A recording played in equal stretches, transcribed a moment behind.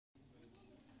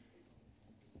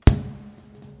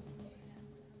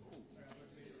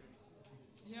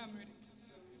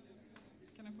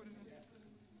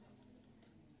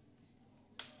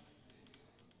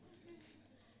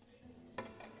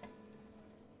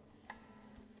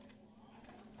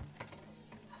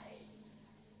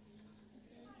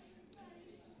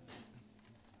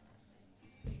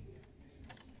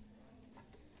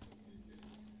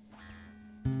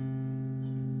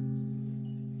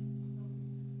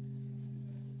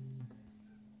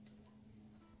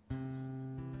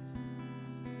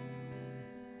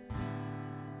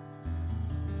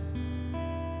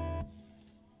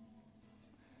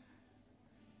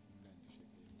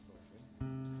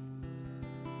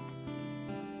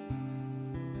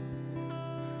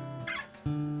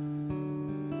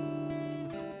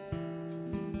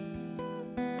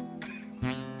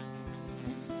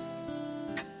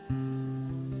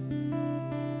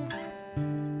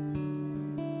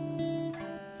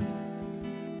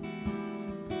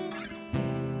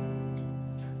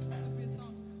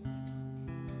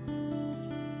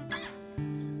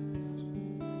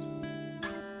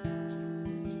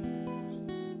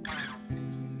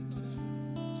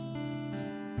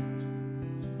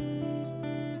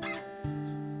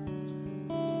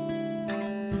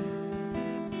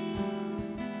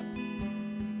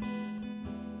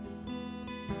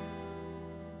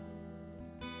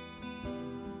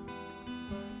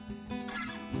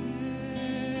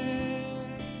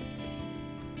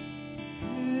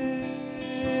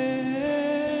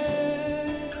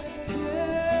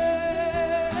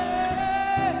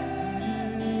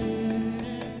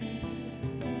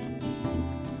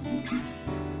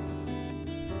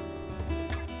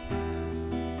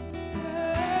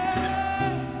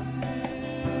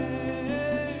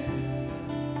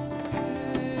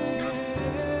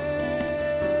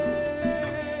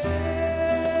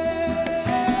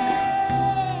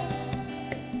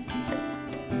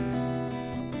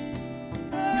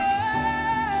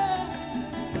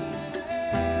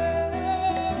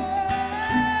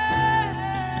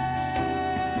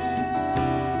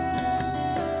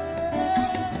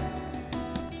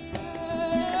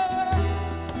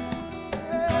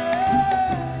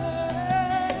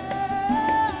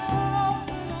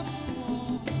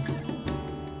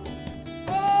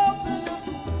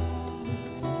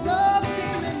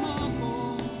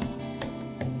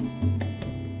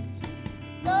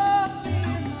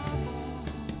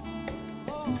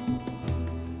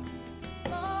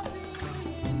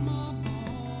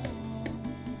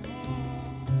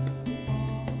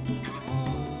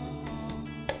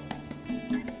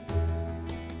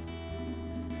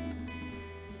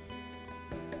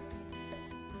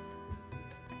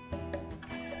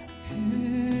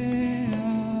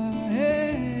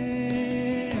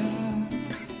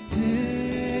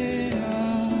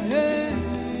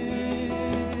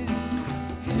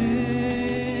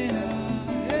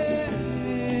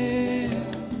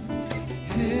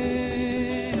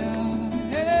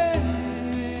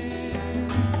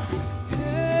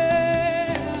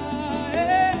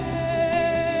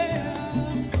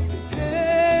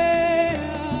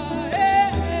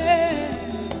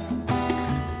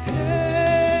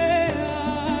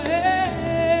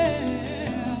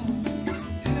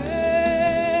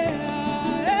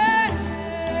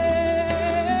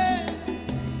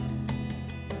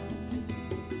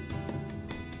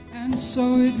And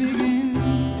so it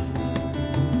begins,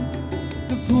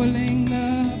 the pulling,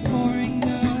 the pouring,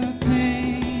 the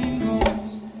pain, Lord,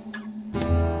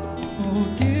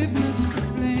 forgiveness, the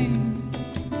flame,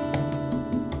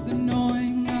 the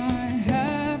knowing I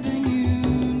have in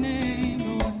you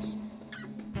name, Lord,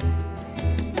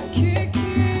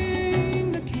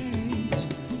 kicking the cage,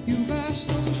 you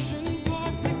vast ocean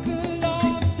particle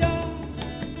of dust,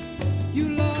 you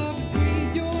love,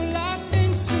 breathe your life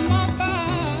into my past.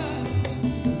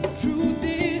 Truth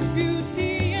is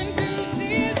beauty and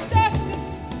beauty is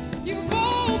justice. You've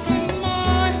opened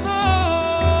my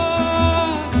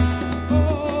heart.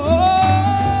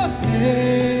 Oh,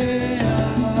 hey,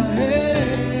 hey,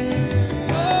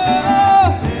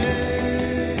 oh,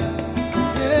 hey,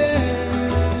 hey,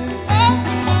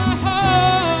 open my heart.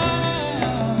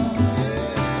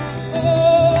 Oh,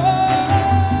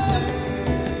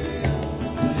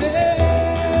 hey.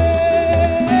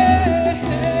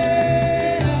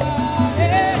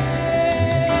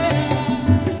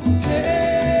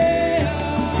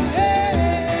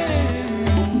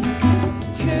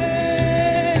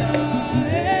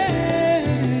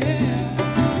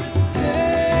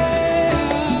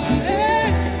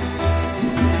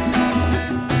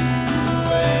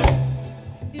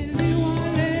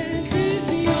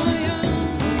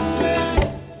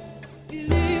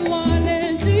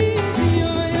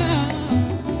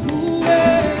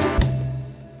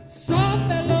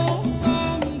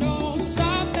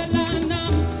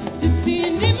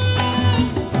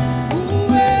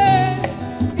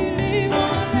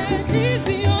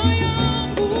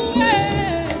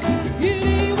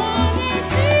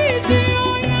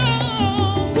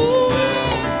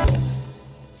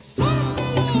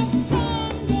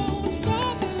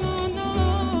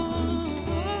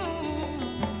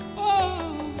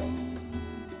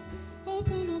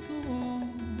 Open up the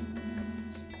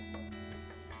walls,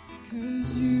 'cause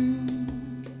you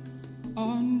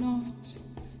are not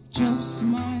just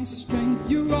my strength.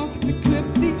 You rock the cliff,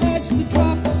 the edge, the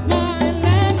drop, my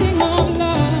landing of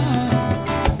love.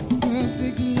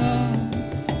 Perfect love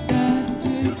that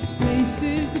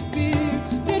displaces the fear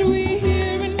that we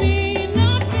hear and mean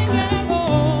nothing at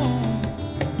all.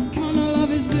 What kind of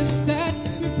love is this that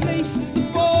replaces the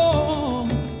fall?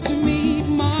 To meet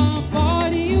my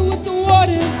body with the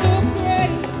waters of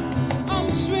grace, I'm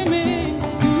swimming.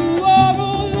 You are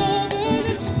all over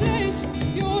this place.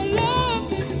 Your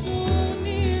love is so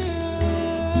near,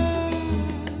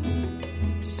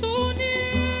 so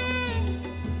near.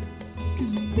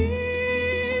 'Cause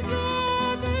these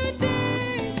are the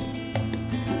days,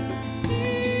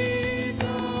 these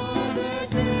are the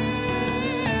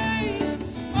days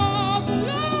of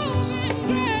love and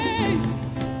grace,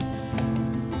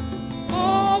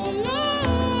 of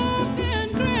love and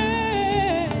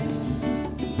grace.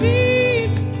 'Cause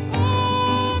these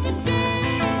are the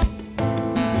days,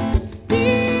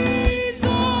 these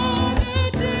are the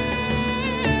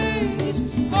days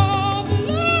of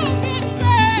love and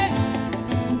grace,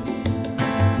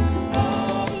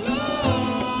 of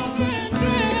love and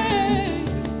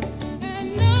grace. And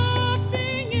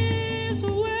nothing is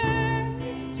a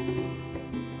waste,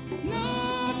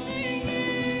 nothing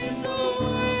is a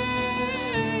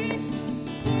waste.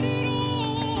 Put it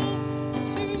all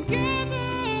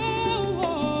together,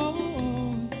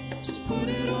 just put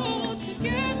it all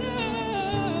together.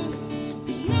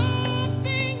 'Cause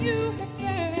nothing you have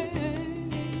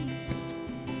faced,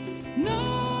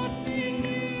 nothing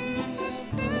you have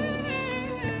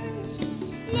faced.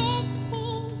 Love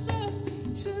pulls us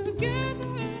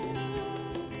together,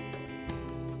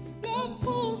 love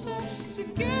pulls us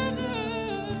together.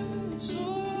 It's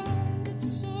alright,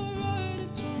 it's alright,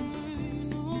 it's alright, you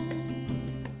know.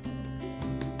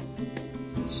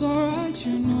 It's alright,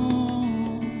 you know.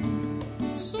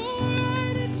 It's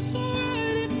alright, it's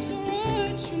alright, it's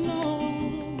alright, you know.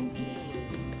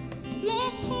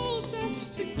 Love holds us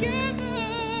together.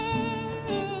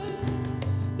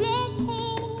 Love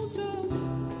holds us.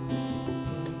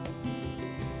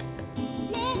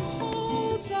 Love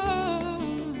holds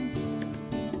us.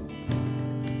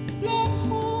 Love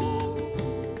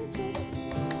holds us.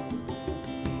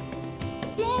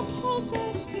 Love holds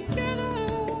us together.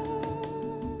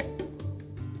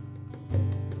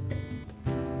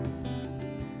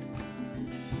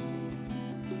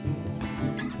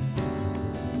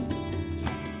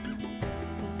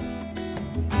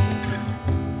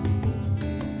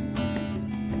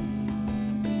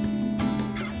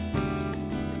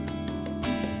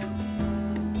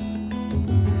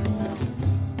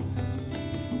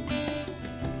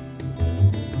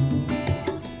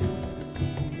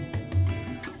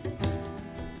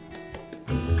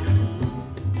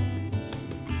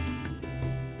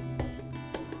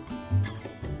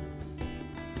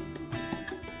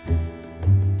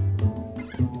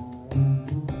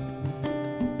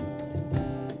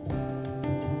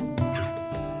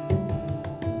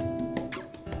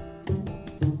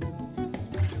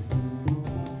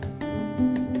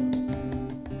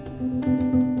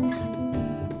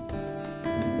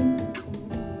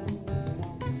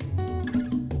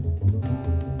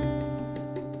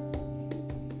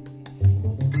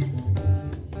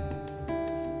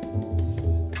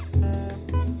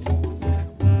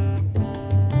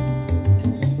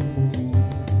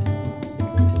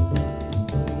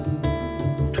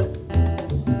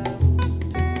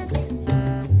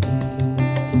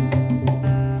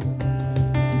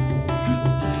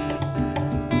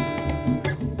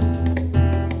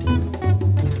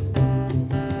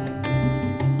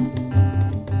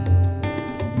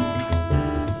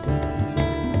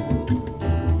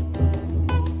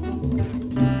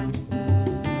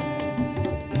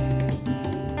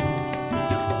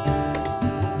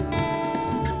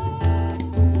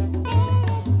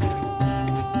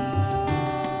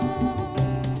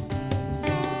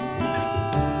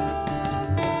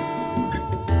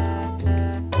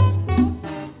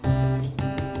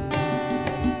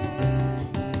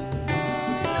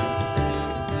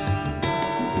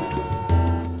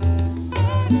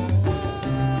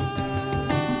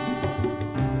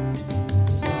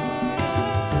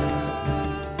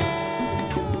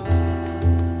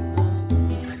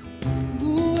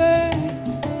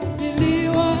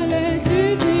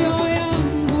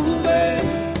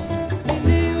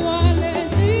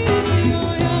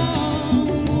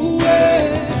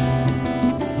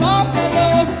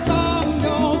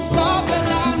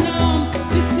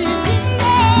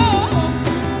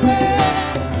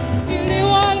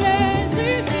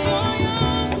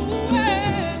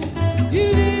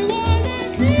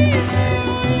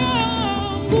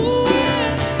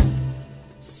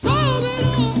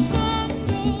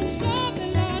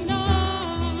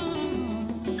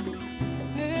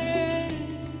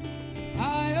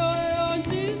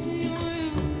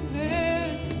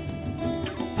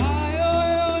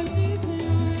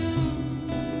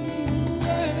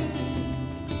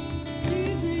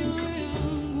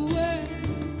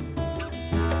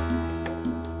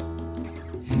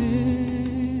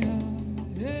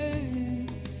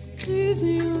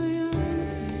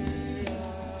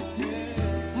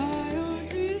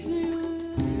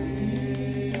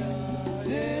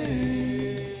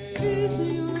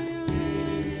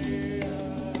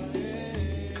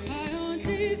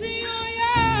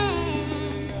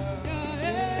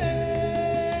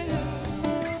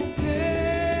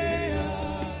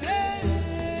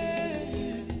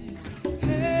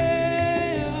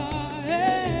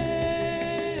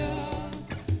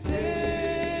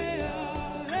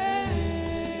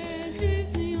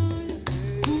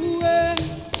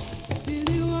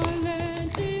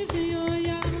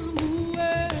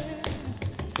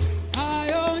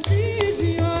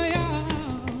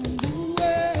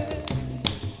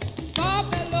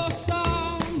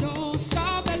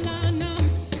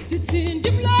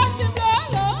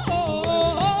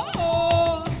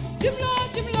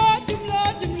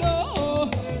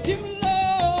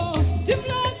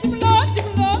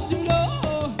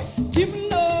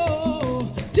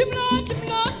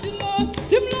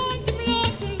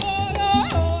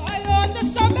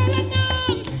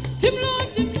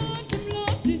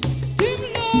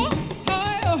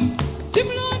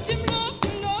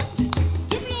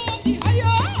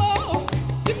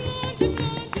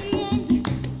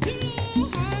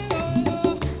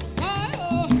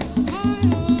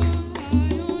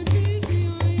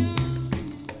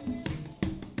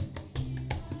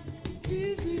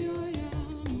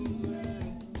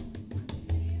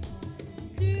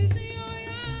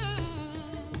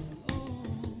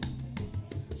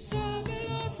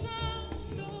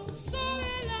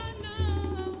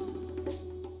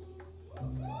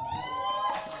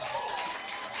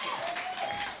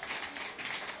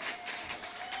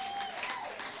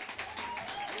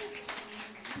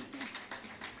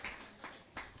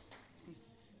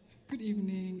 Good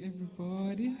evening,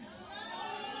 everybody.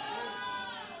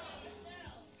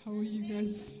 How are you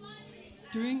guys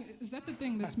doing? Is that the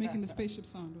thing that's making the spaceship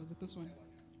sound, or is it this one?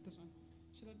 This one.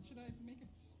 Should I make it?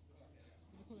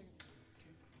 Is it cool like it?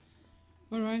 Okay.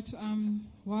 All right.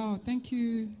 Wow. Thank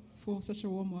you for such a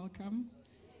warm welcome.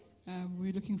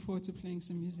 We're looking forward to playing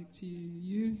some music to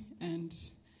you, and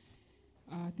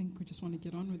I think we just want to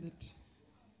get on with it.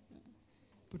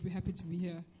 But we're happy to be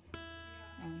here.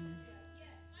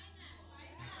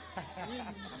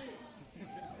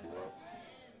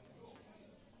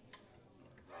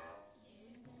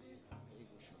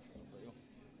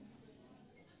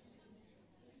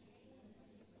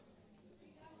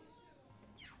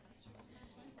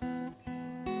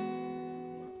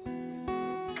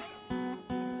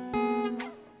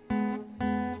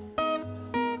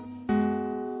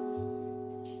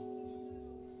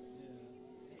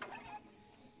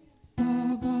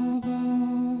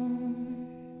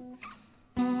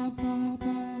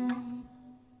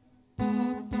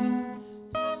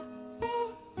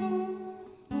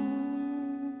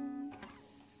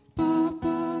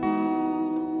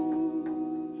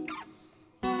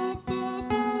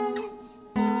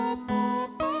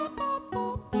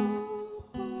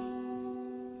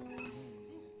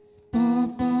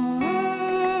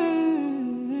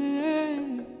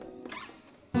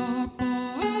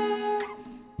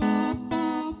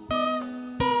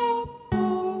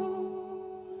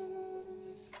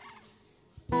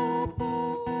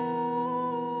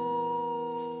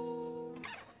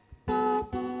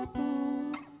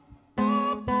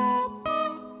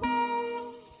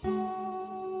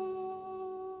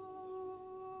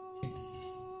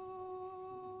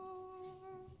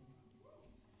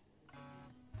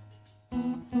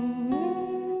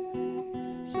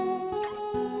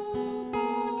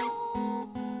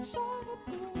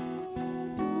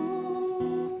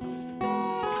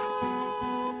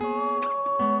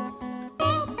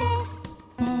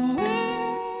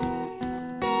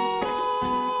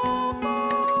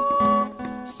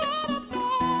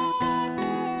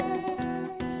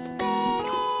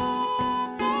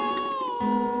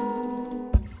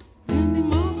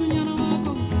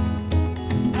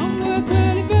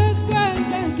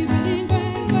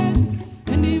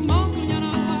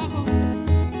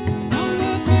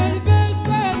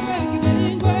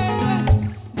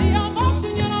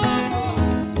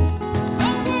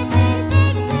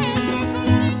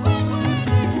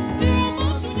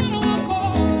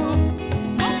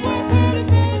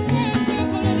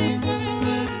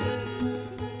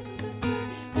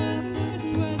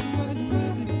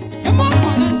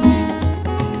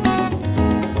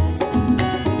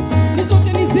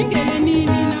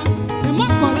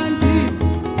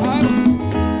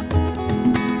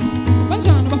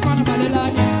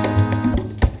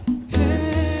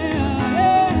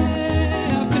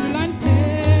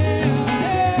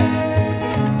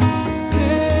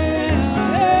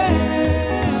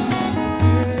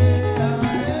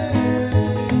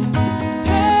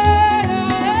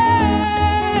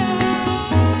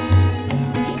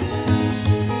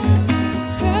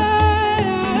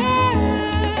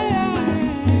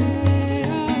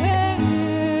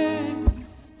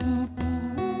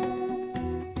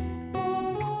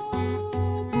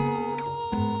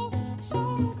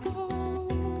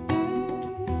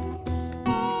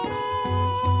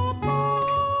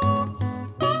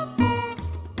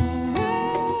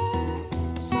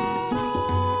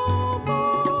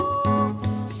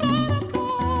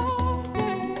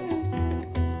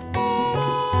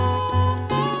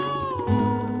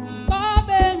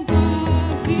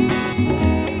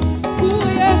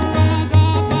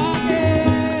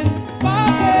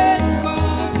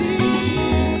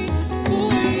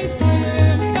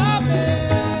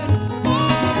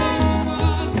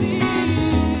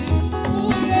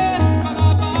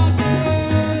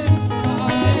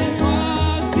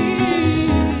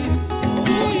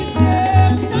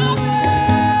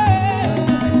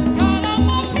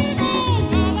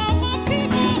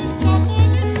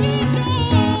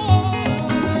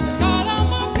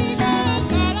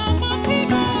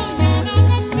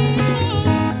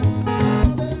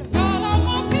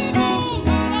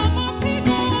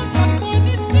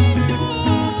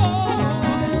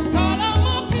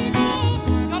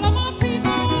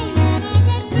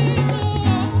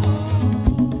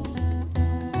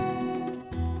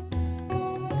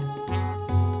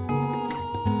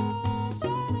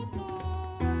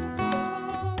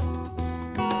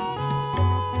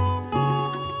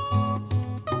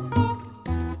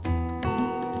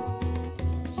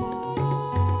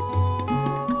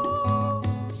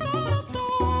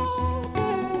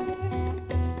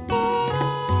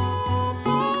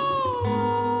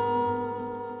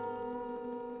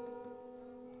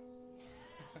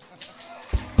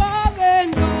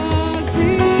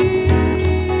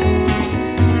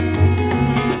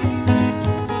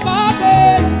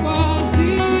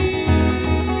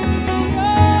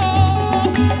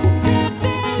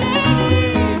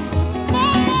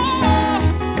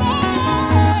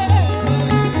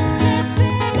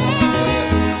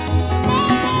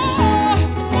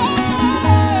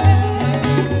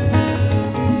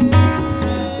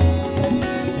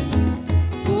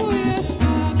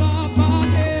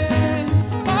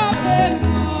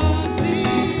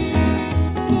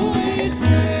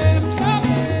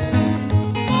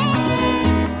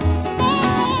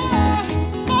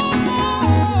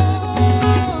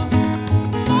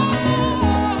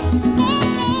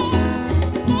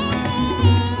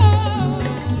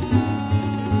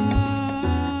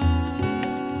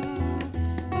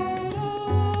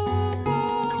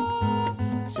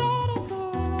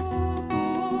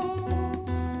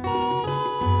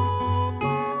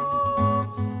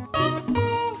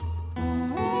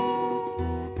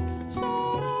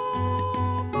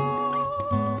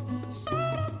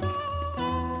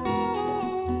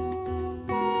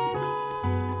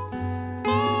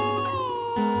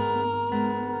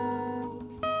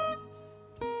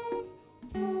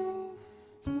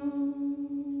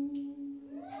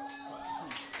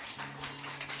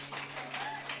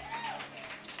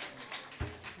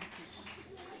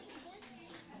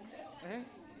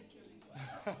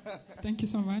 Thank you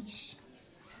so much.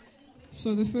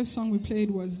 So the first song we played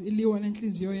was Iliwa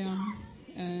Nenhliziyo Yam,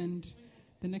 and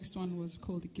the next one was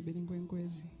called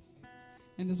Ikibelingwengwezi.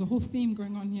 And there's a whole theme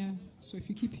going on here. So if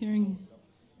you keep hearing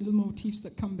little motifs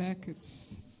that come back,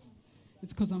 it's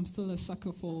because I'm still a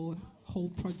sucker for whole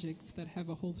projects that have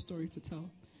a whole story to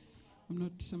tell. I'm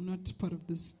not part of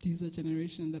this teaser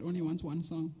generation that only wants one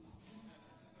song.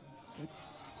 But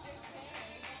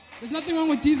there's nothing wrong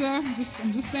with teaser. I'm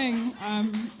just saying.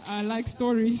 I like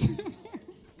stories.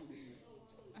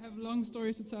 I have long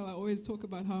stories to tell. I always talk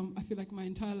about how I feel like my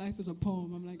entire life is a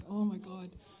poem. I'm like, oh my God,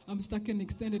 I'm stuck in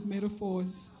extended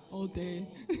metaphors all day.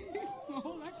 My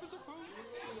whole life is a poem.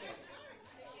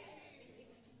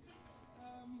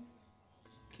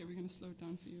 Okay, we're gonna slow it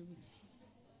down for you.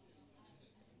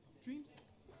 Dreams?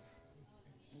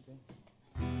 Okay.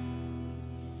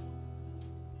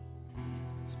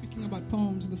 Speaking about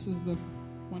poems, this is the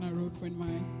one I wrote when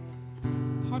my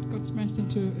heart got smashed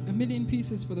into a million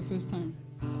pieces for the first time.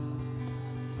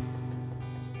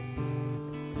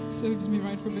 Serves me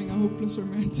right for being a hopeless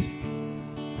romantic.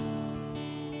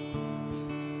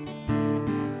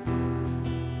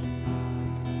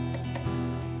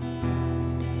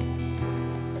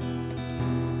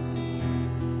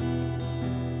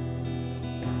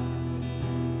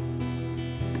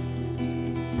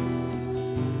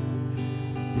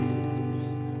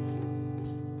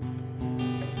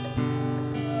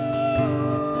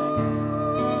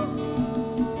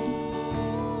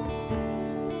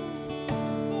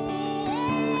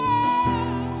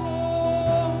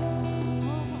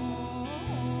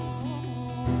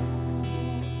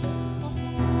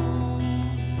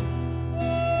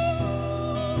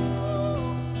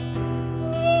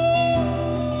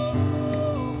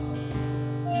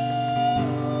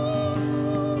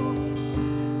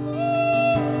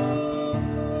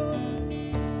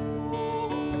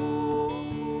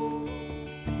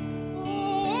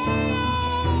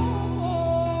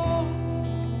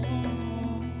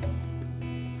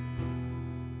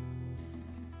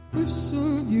 We've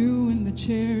served you in the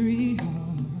cherry heart.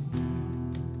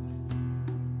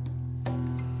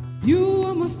 You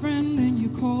were my friend and you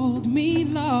called me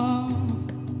love.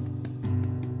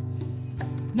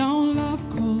 Now love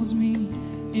calls me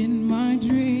in my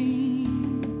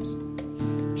dreams.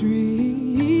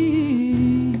 Dreams,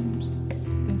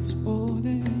 that's all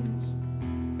there is.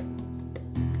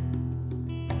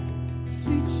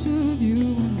 Fleet served you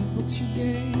in the books you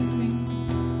gave me.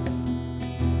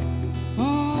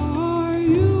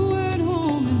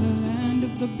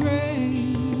 The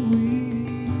brave,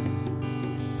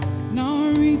 now I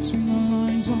read between the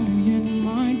lines only in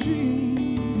my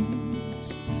dreams.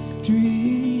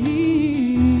 Dreams,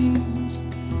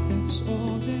 that's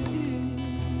all there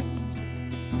is.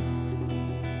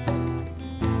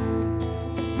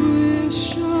 Wish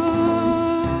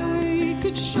I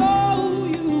could show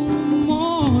you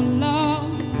more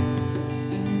love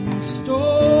and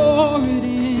store it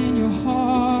in your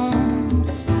heart.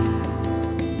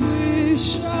 Wish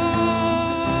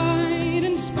I'd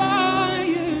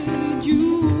inspired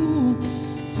you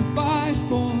to fight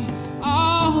for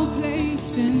our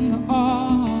place in the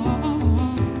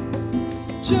art.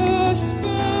 Just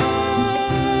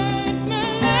burnt my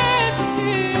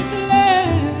lessons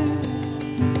left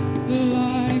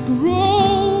like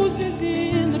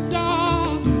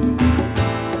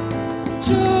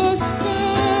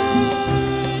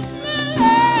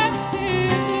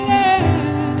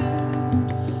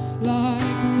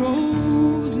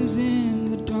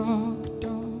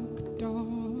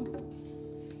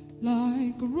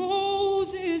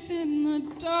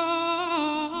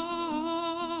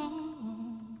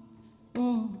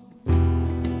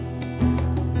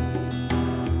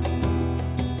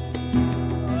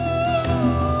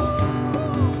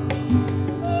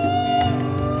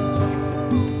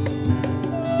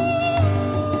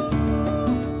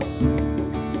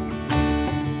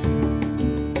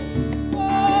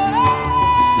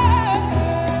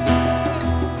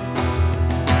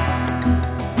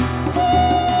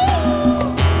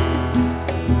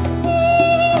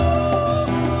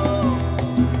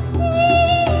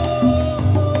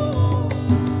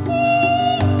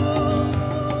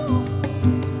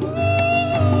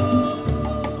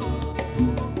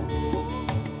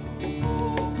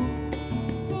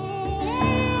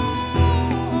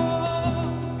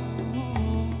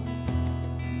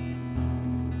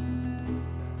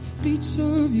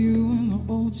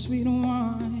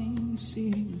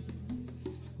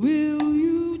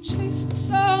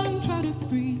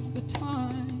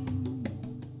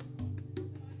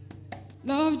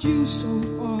Loved you so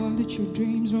far that your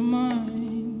dreams were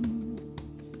mine.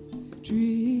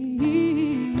 Dreams,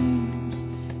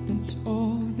 that's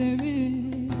all there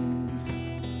is.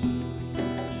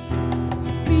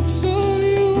 Fleets of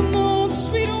you, no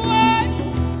sweet wine.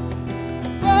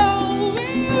 Well,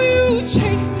 will you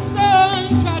chase the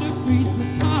sun, try to freeze the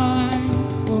time?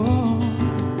 Oh.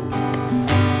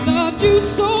 Loved you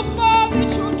so far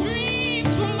that your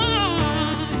dreams were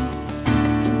mine.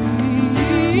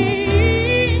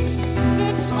 Dreams,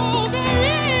 that's all there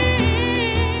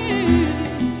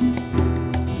is.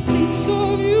 Fleets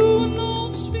of you and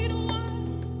no sweet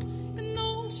wine, and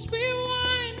no sweet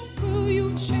wine. Will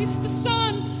you chase the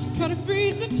sun, try to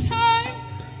freeze the time?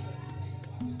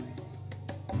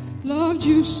 Loved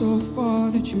you so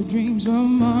far that your dreams were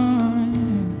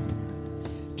mine.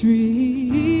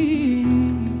 Dreams,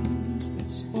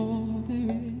 that's all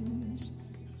there is.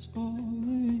 That's all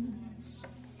there is.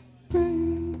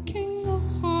 Breaking a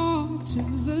heart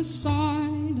is a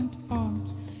silent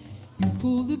art. You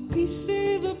pull the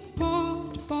pieces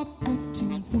apart by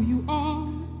putting who you are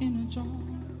in a jar.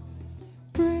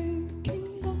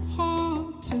 Breaking a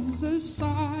heart is a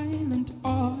silent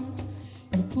art.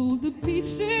 You pull the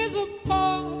pieces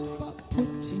apart by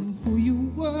putting who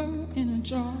you were in a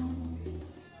jar.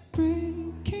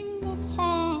 Breaking the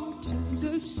heart is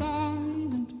a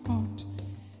silent art.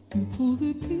 You pull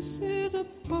the pieces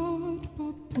apart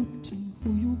by putting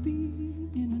who you'll be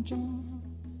in a jar.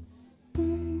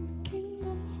 Breaking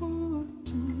the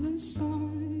heart is a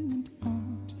silent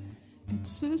art.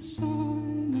 It's a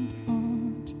silent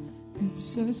art.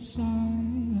 It's a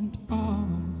silent art.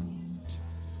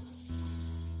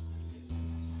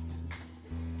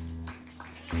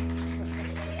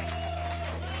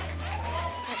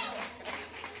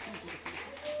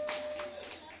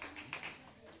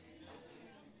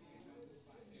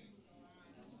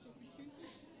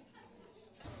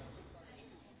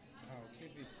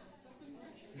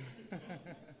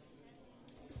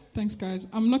 Thanks, guys.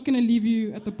 I'm not going to leave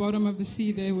you at the bottom of the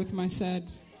sea there with my sad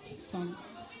songs.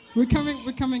 We're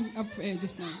coming up for air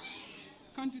just now.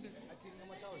 Can't do that.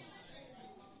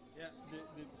 Yeah,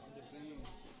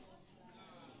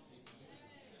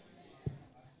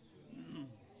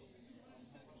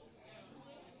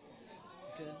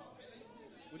 okay.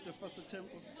 With the faster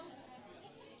tempo.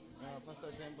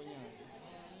 Faster tempo, yeah.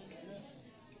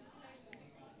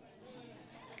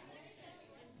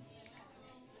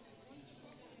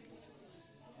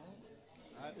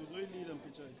 Uzoilile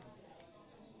mpicture.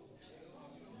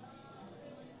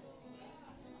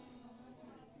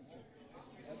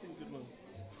 I think it was.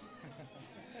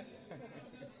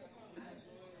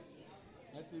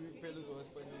 I think we pedals was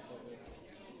spending for it.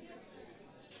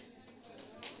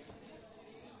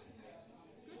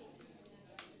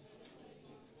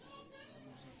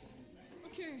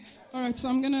 Okay. All right. So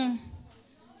I'm gonna.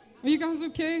 Are you guys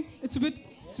okay? It's a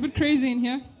bit crazy in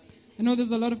here. I know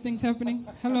there's a lot of things happening.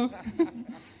 Hello.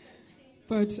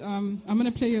 But I'm going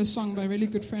to play you a song by a really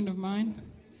good friend of mine.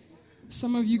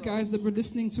 Some of you guys that were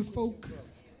listening to folk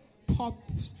pop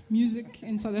music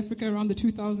in South Africa around the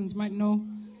 2000s might know.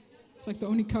 It's like the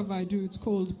only cover I do. It's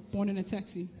called Born in a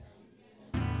Taxi.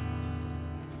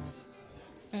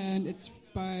 And it's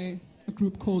by a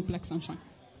group called Black Sunshine.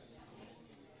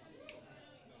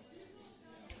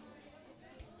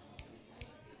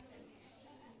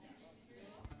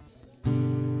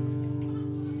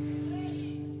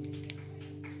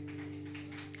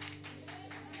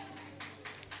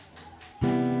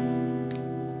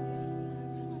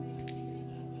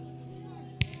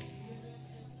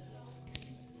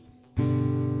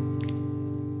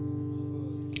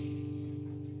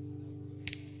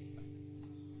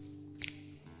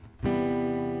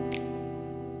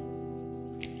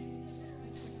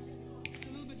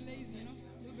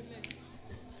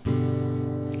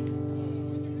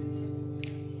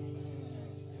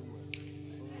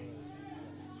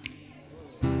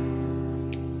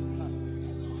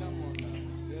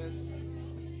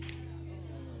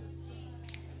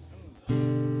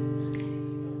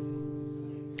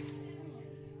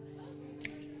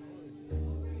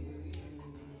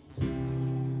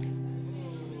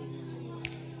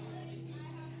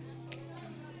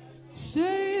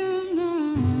 Stay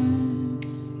alive,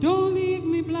 don't leave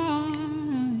me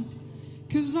blind,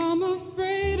 'cause I'm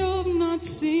afraid of not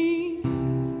seeing.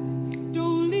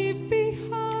 Don't leave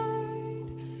behind,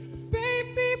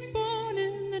 baby born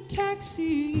in a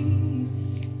taxi.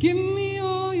 Give me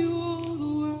all you owe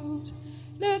the world.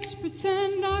 Let's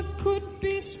pretend I could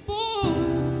be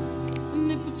spoiled.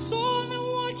 And if it's only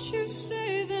what you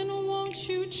say, then won't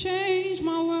you change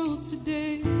my world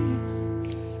today?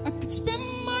 I could spend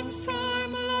my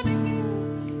time loving you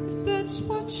if that's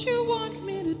what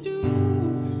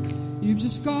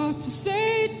just got to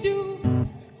say do,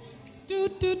 do,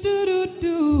 do, do, do,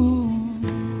 do.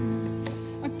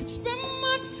 I could spend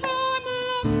my time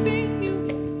loving you,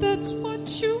 if that's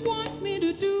what you want me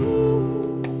to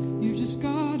do. You just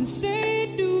gotta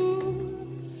say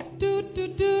do, do, do,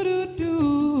 do, do, do.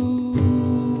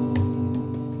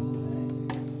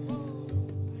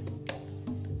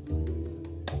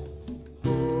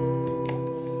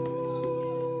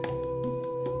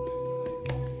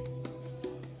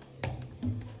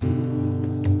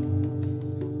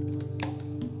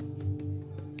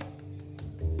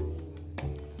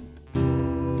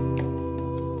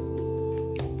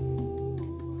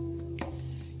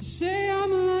 You say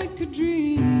I'm like a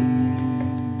dream,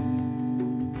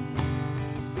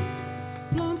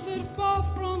 planted far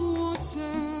from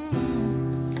water.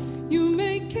 You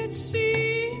make it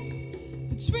seem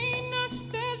between us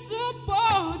there's a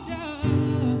border.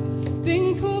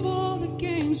 Think of all the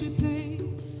games we play.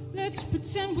 Let's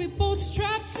pretend we're both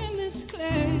strapped in this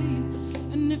clay.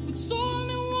 And if it's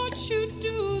only what you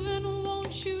do, then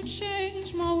won't you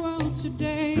change my world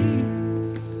today?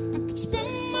 I could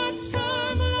spend my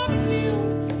time loving you,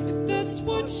 if that's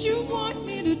what you want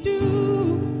me to do.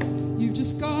 You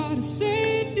just gotta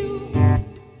say do,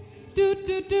 do,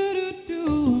 do, do, do,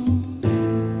 do.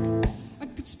 I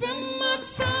could spend my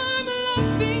time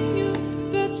loving you,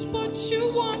 if that's what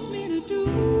you want me to do.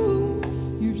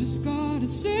 You just gotta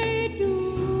say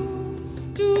do,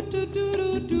 do, do, do,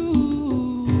 do, do.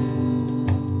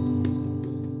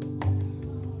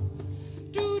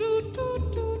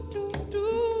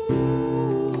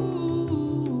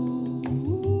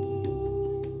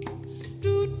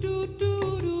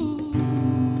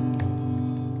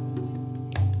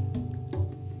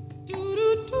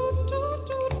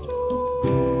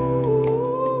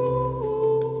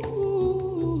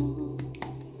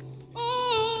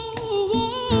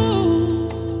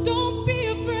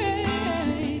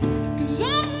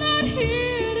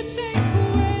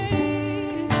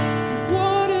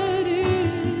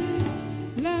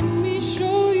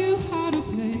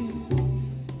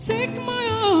 Take my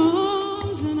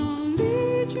arms and I'll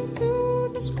lead you through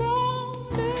this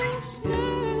groundless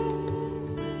land.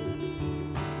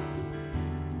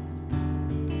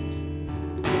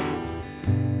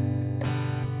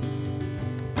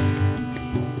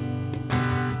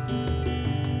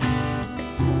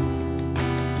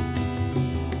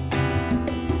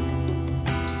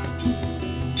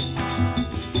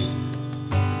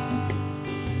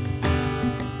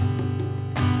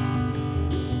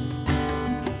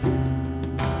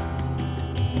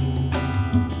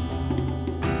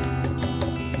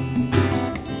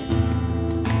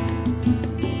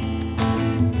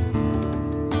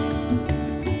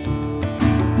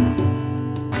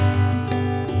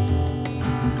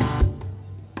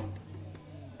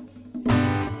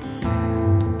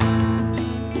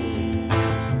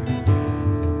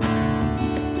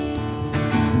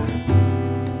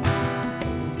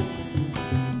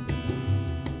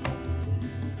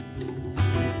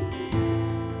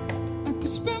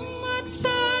 Spend my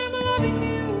time loving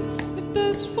you, if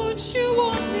that's what you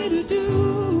want me to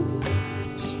do.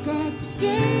 Just got to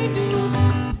say do,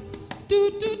 do,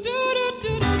 do, do, do,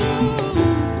 do, do, do.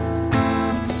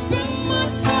 I could spend my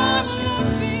time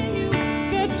loving you,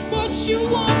 that's what you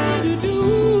want me to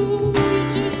do. You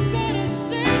just gotta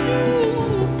say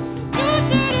do, do,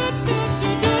 do, do, do,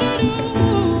 do, do, do.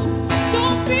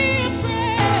 Don't be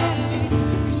afraid,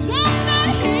 'cause I'm not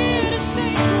here to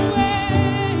take away.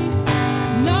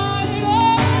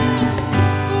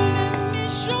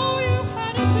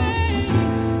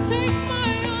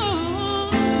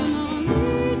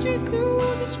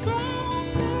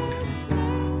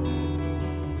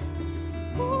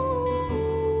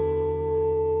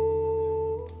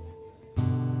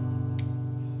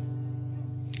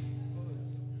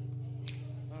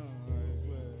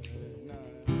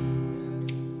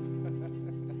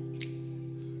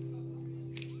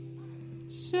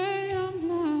 Say I'm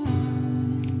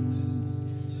blind,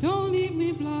 don't leave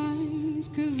me blind,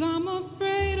 'cause I'm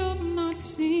afraid of not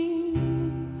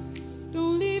seeing.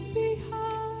 Don't leave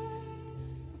behind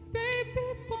a baby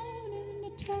born in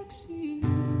a taxi.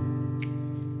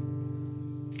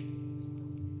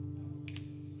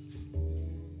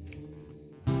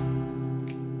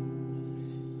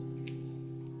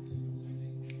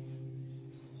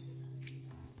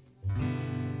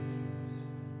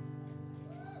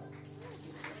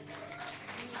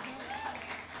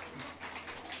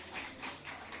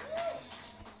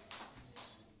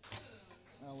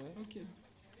 Okay.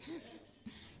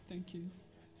 Thank you.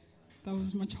 That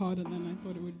was much harder than I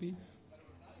thought it would be.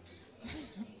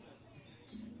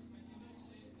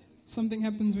 Something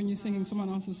happens when you're singing someone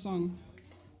else's song.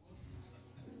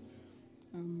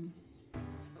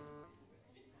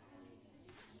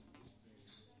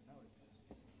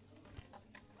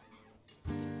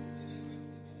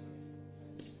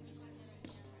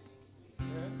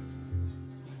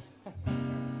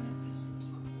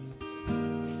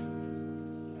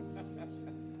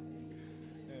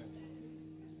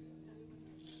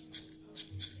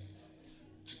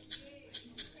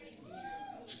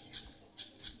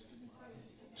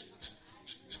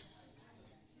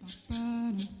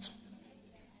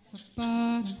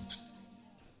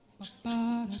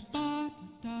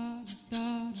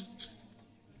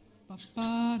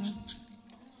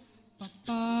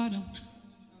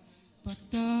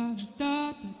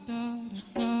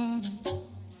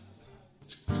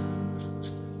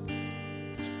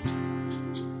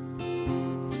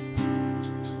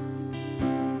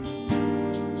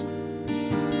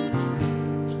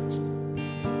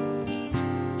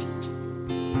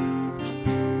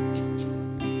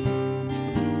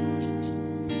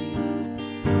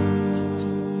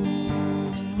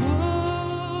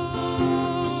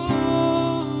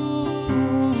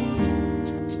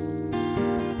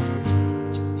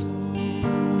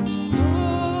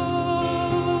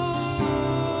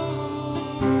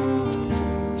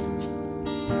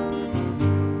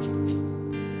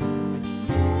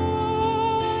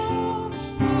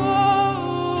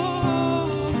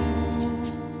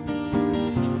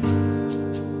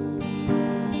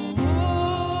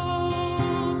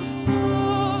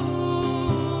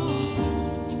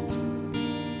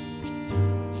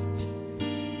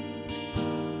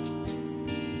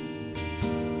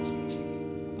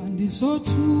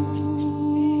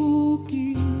 Sothuki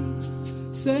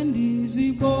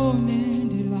sendizibone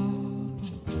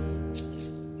ndilapha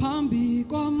phambi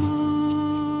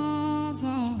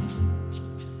kwamaza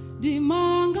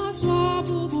ndimangazwa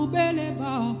bububele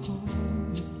bakho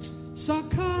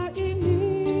sakha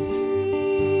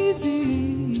imizi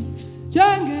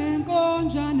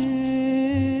njengenkonjane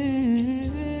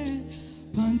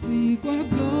phansi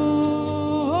kweblorho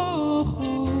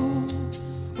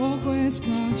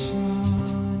okwesikhatshana.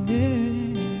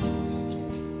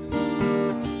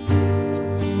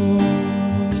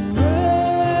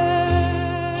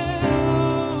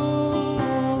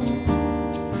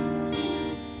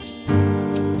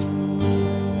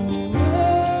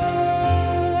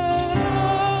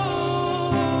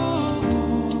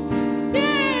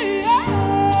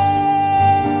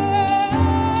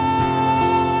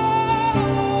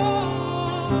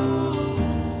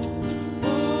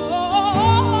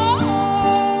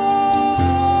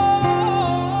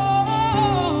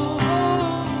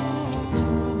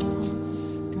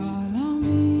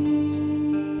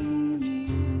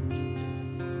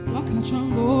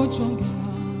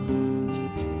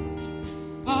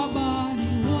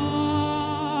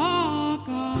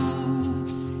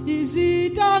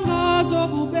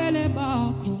 Zobubele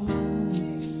bakho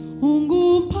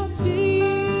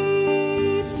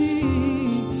ungumphathisi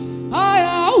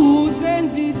aya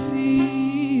uzenzisi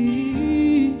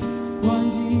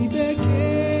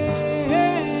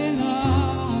wandibekela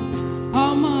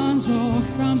amanzi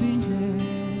ohlamba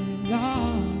indlela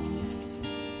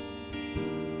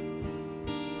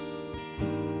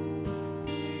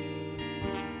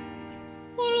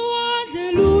ulwandle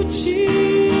luthi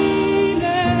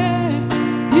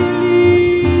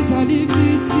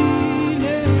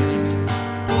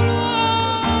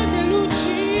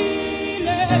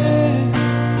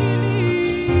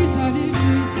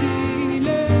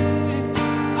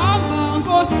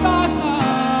Xhosa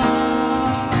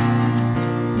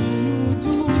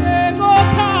uthumeko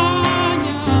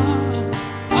khanya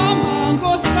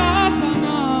amango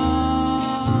sasana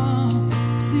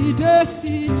side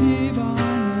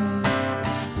sidibane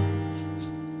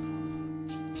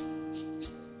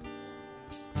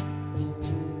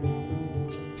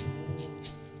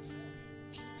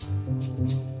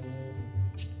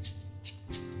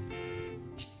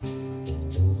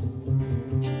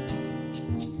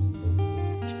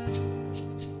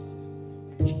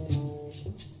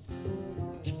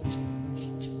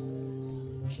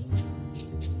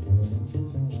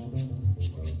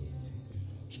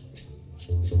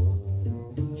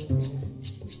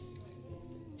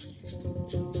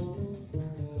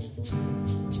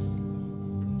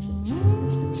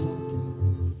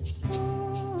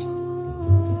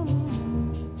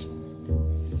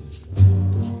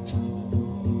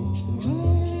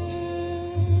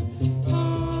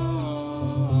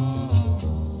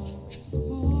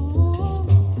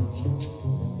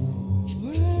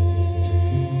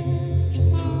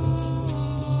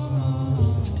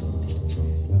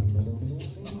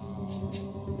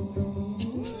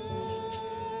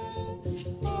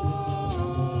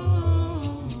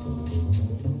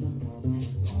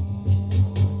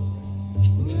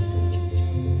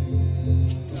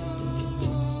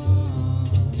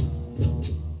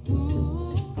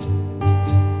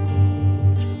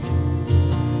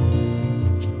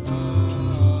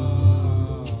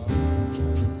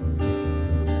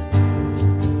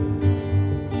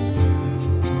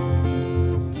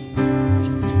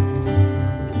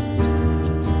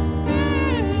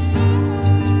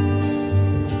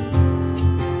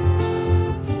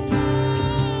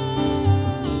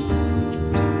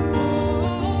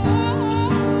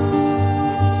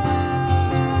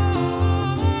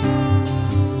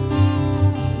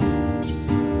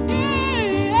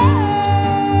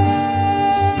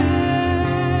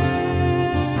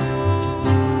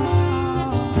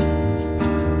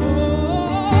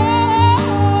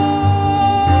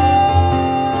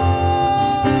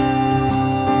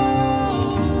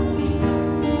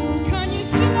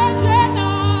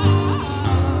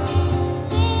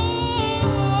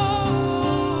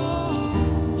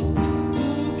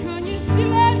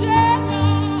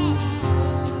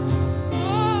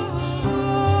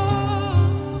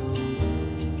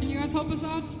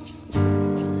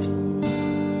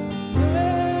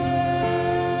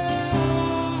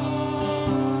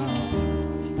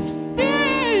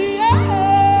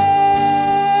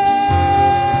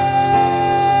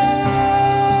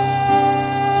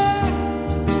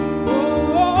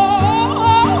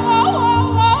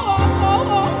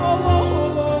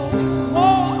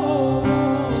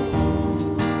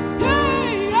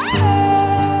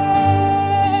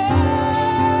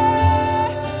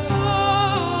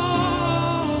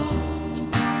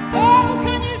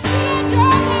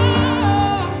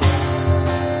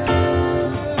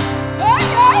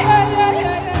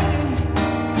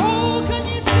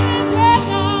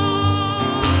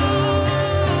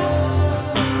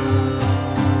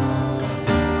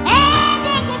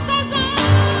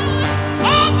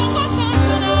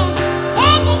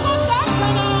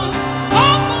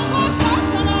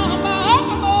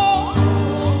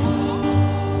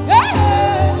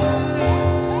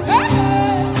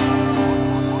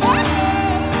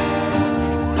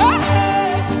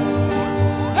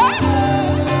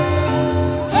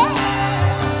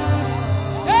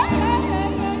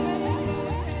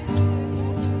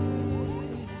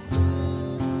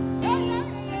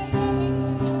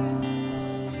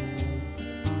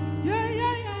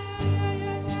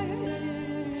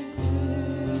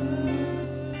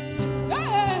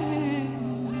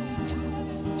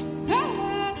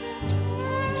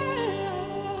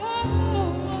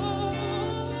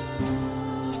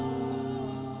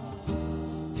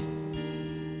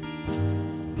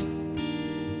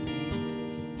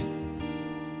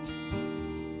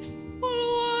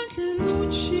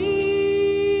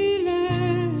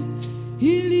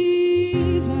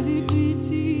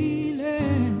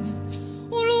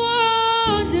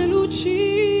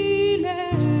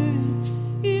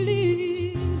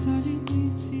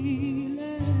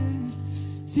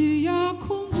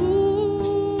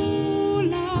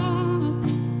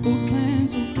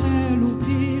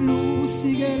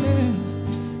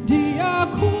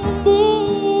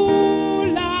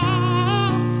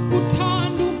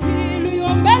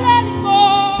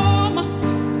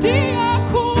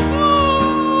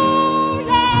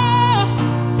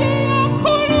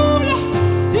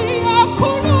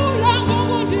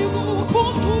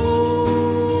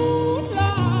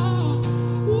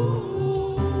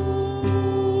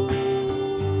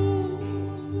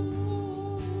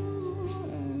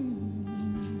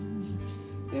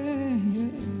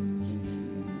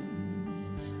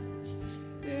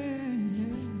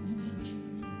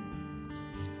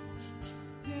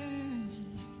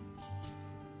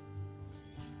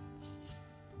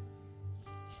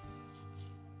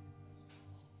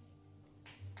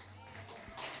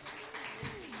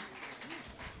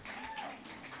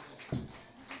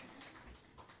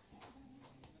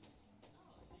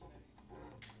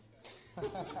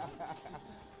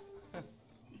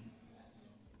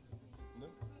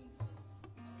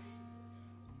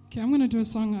Okay, I'm going to do a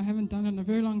song I haven't done in a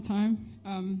very long time.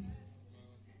 When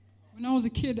I was a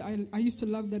kid, I used to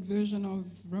love that version of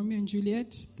Romeo and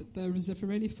Juliet, the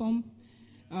Zeffirelli film.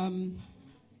 And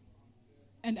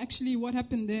actually what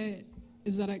happened there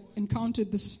is that I encountered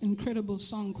this incredible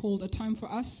song called A Time for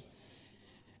Us.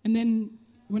 And then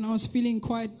when I was feeling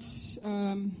quite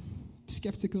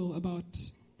skeptical about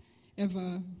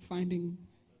ever finding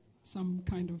some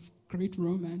kind of great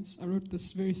romance, I wrote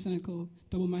this very cynical,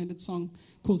 double-minded song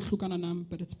called Hlukana Nam,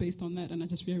 but it's based on that, and I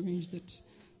just rearranged it.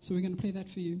 So we're going to play that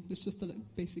for you. It's just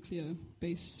basically a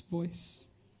bass voice,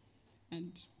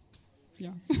 and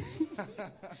yeah,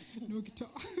 no guitar.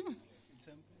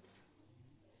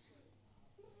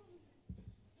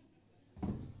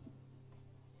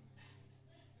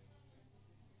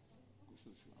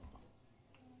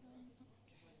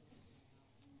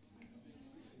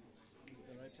 Is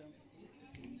the right tempo?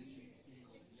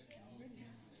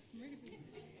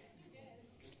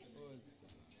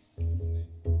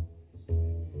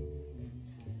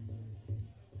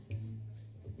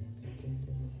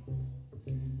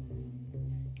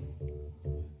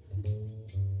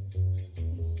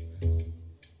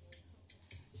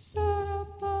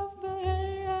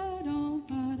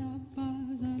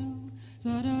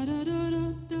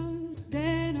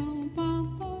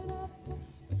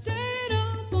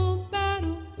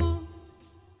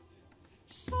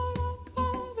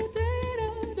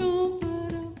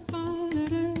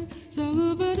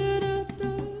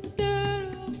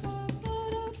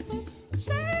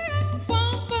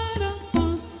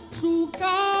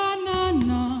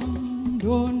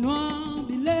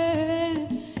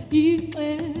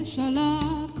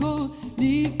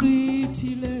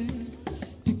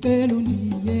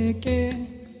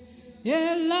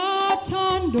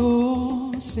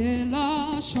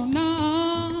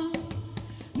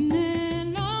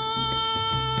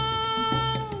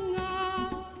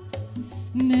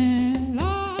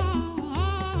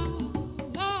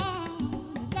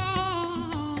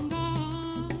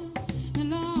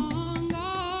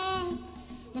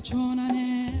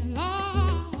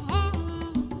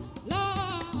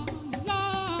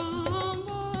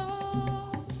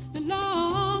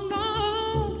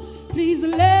 Please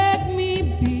let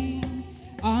me be.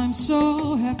 I'm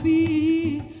so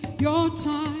happy. Your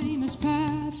time has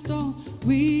passed. Oh,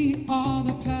 we are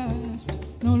the past.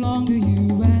 No longer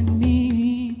you and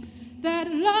me.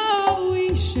 That love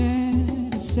we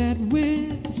shared is set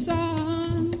with the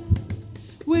sun.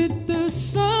 With the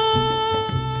sun.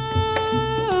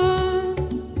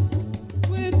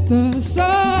 With the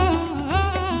sun.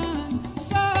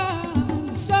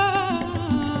 Sun. Sun.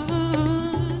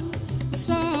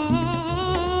 Sun.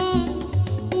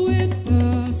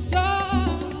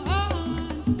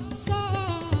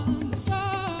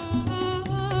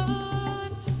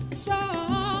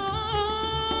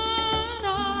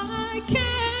 I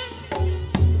can't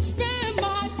spend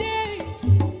my day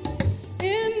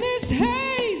in this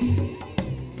haze,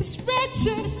 this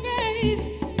wretched phase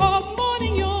of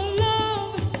mourning your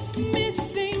love,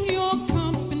 missing your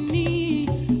company.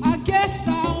 I guess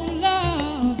our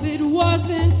love, it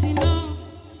wasn't enough.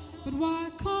 But why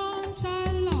can't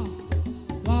I laugh?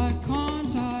 Why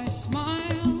can't I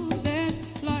smile? There's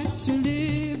life to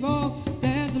live, oh,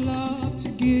 there's love to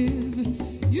give.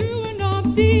 You are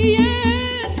not the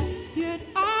end, yet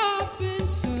I've been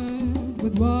served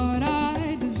with what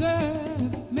I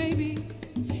deserve. Maybe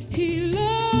he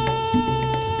loves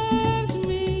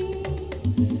me,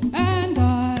 and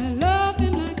I love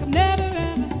him like I've never,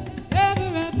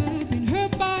 ever been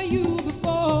hurt by you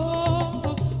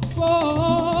before.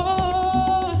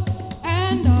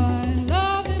 And I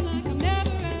love him like I've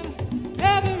never,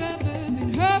 ever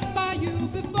been hurt by you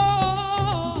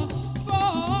before.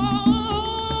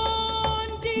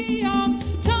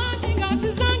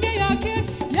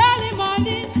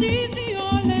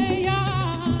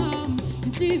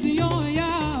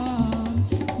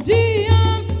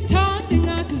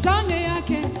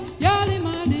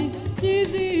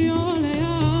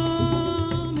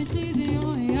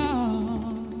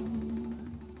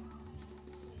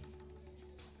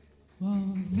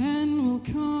 Well, then will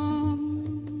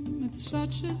come at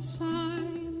such a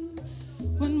time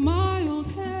when my old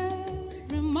head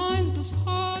reminds this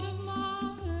heart of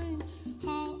mine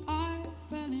how I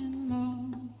fell in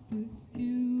love with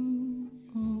you.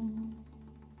 Oh,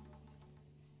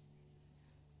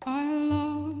 I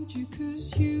loved you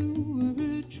 'cause you were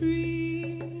a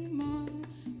dreamer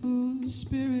whose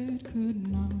spirit could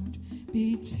not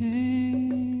be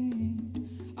tamed.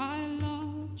 I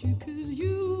loved you 'cause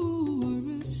you were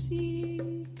a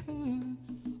seeker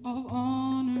of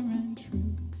honor and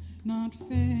truth, not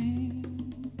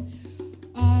fame.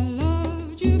 I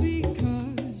loved you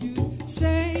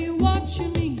say what you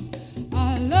mean.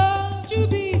 I loved you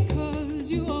because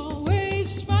you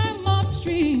always swam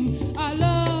upstream. I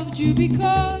loved you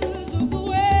because of the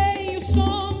way you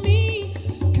saw me.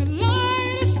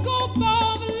 Kaleidoscope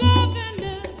of love and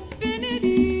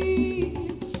infinity.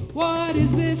 What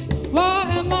is this? Why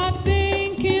am I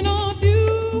thinking of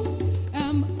you?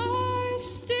 Am I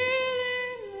still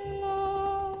in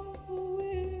love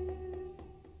with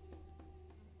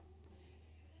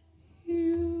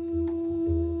you?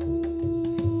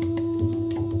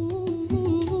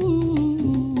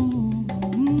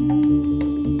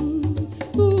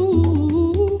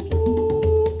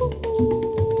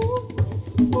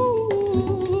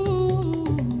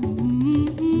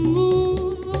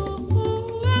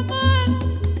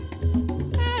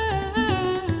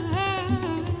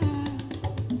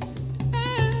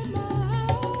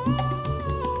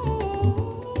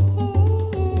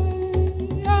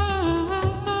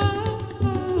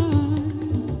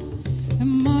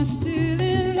 Am I still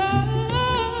in love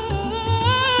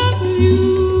with you?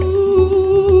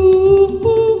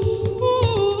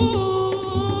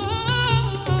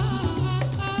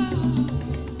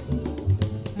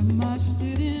 Am I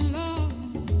still in love?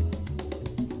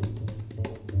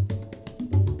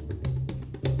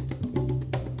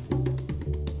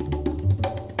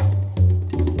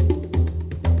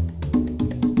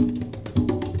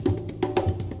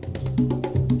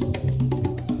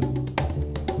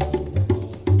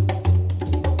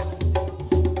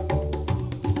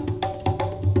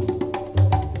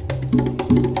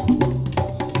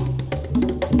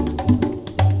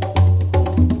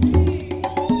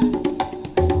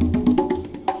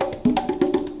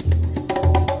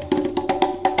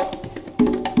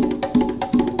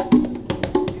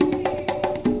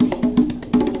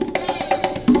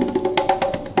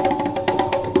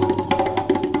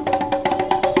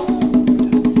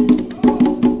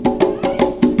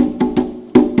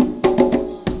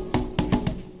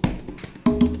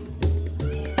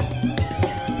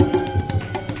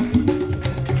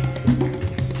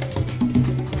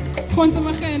 Khonsa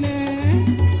magene.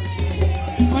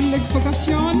 Onlik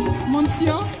vocation,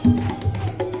 monsieur.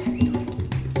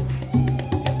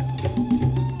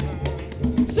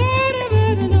 Am I still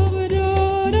in love with you?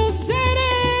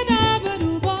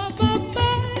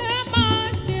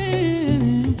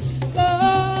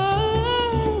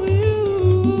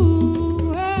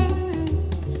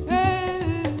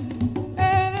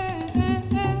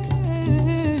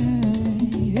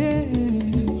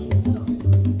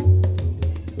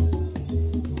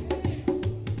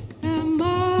 Am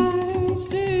I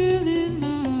still in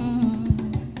love?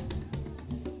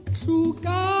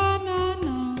 Hlukana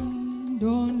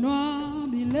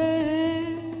ndonwabile,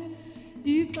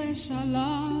 ixesha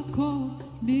lakho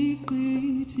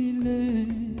liqithile,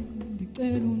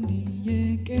 ndicela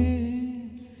undiyeke,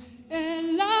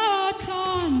 elaa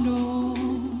thando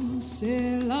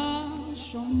selashona.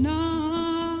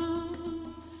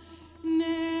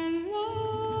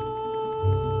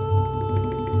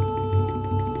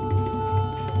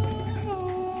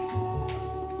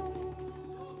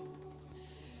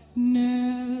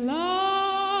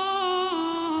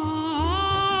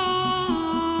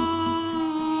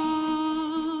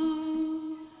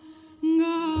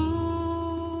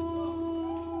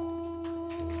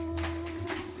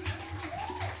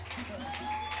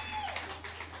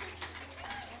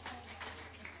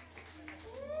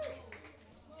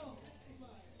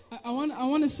 I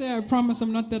want to say I promise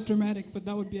I'm not that dramatic, but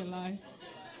that would be a lie.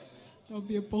 That would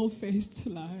be a bold-faced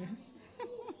lie.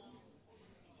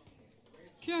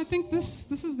 Okay, I think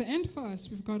this is the end for us.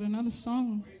 We've got another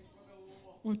song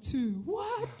or two.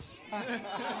 What?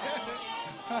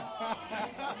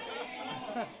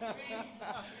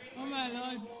 Oh my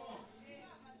Lord.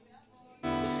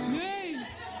 Yay!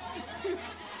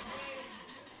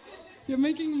 You're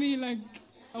making me like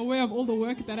aware of all the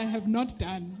work that I have not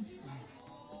done.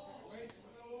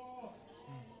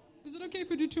 Is it okay if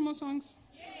we do two more songs?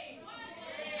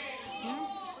 Yeah?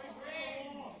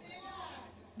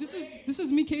 This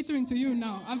is me catering to you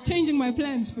now. I'm changing my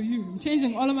plans for you. I'm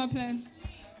changing all of my plans.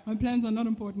 My plans are not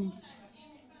important.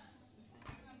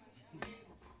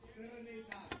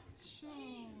 Sure.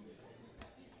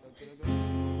 One,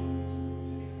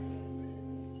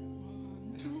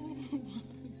 two, one.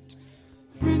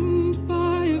 Friend,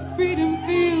 fire, freedom,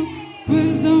 feel,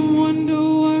 wisdom, wonder,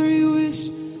 worry, wish,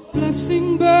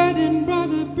 blessing, burden,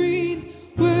 brother, breathe.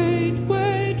 Wait,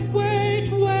 wait, wait,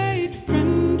 wait.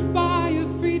 Friend, fire,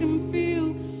 freedom,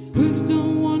 feel,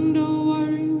 wisdom, wonder,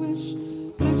 worry, wish,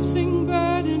 blessing,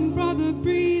 burden, brother,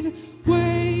 breathe.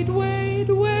 Wait, wait,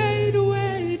 wait,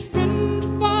 wait. Friend,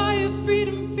 fire,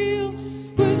 freedom, feel,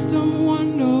 wisdom,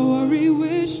 wonder, worry,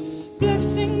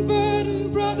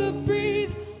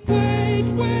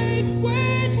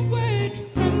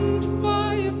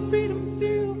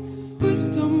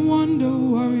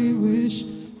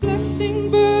 blessing,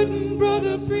 burden,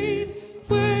 brother, breathe.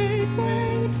 Wait,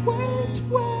 wait, wait,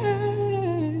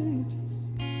 wait.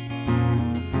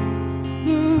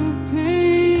 The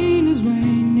pain is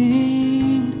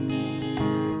waning,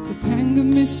 the pang of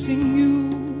missing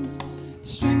you, the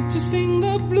strength to sing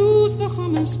the blues, the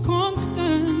hum is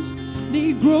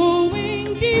constantly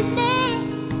growing deeper,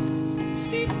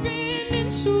 seeping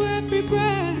into every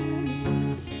breath,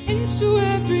 into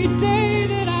every day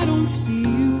that I don't see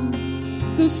you.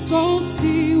 The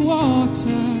salty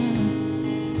water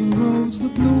corrodes the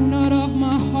blue note of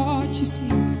my heart, you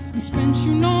see. I'm spent,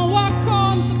 you know I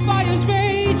can't, the fire's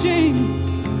raging,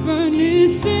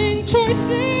 furnacing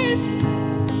choices,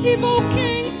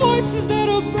 evoking voices that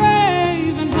are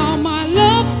brave, and how my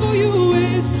love for you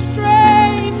is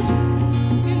strained,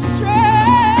 is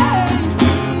strained.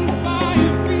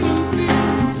 Fire, freedom,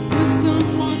 fear, wisdom,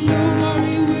 wonder,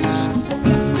 worry, wish,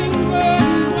 blessing,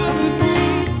 burden, brother,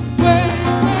 breathe. Wait,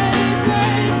 wait,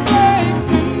 wait, wait.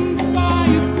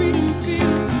 Fire, freedom,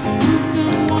 fear,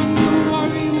 wisdom, wonder,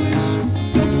 worry, wish,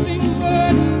 blessing,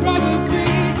 burden, brother,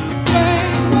 breathe.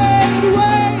 Wait, wait,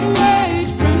 wait, wait.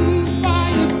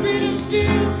 Fire, freedom,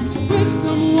 fear,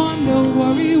 wisdom, wonder,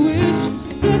 worry, wish,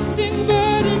 blessing,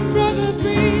 burden, brother,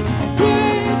 breathe.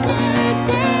 Wait, wait,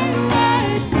 wait,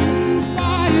 wait.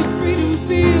 Fire, freedom,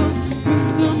 feel,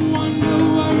 wisdom, wonder,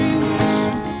 worry, wish,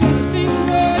 blessing,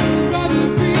 burden, brother,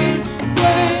 breathe.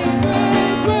 Wait,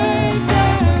 wait, wait,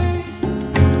 wait.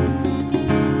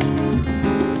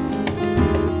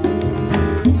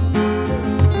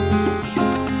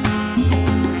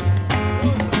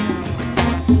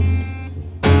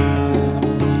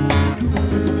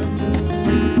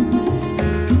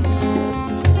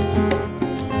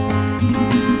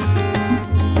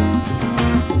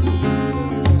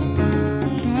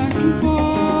 Back and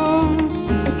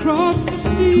forth across the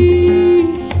sea,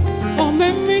 all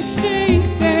memories sink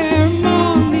there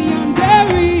among the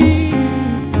unburied.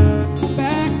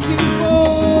 Back and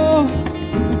forth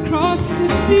across the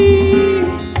sea,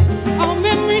 all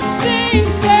memories sink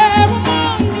there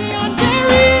among the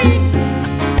unburied.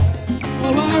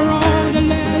 Oh, I wrote a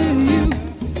letter to you.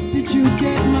 Did you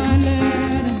get my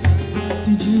letter?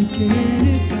 Did you get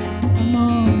it?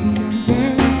 Among the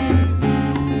unburied.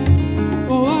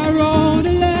 Oh, I wrote a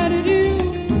letter to you.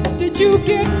 Did you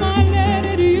get my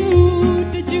letter to you?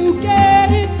 Did you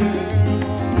get it?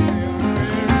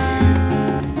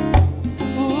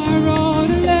 Oh, I wrote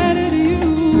a letter to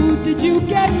you. Did you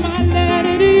get my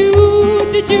letter to you?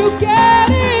 Did you get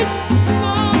it?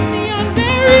 Among the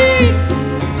unburied.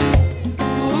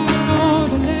 Oh, I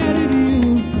wrote a letter to you.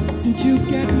 Did you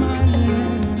get my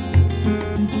letter?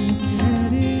 Did you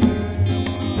get it?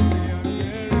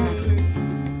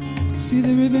 See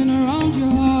the ribbon around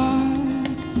your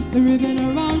heart, the ribbon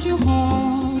around your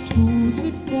heart. Who's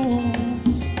it for?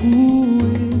 Who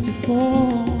is it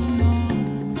for now?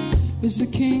 There's a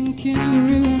kink in the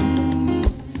ribbon,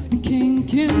 a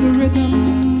kink in the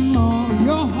rhythm of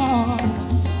your heart.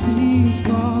 Please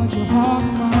guard your heart,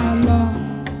 my love.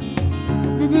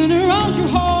 Ribbon around your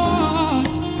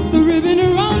heart, the ribbon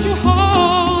around your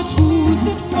heart. Who's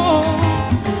it for?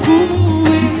 Who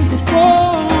is it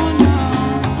for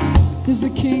now? There's a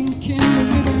kink in the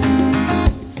ribbon,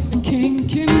 a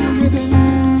kink in the ribbon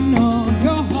of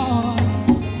your heart.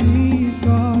 Please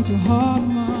guard your heart,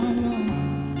 my love.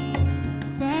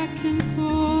 Back and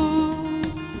forth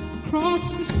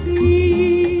across the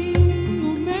sea,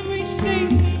 oh, memories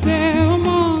sink there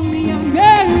among the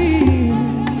unburied.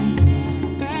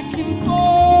 Back and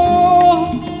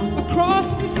forth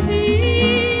across the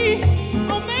sea,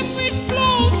 oh, memories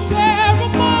float there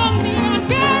among the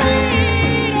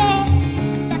unburied. Oh,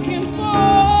 back and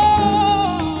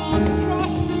forth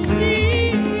across the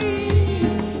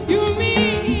seas, you and me,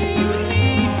 you and me,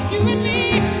 you and me,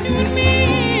 you and me.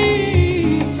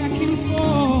 Back and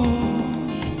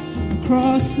forth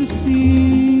across the sea.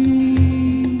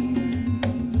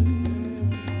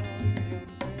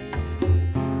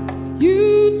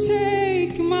 You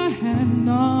take my hand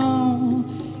now,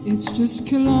 it's just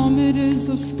kilometers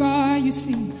of sky, you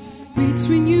see.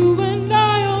 Between you and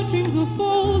I, our dreams are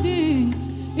folding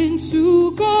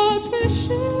into God's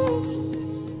wishes.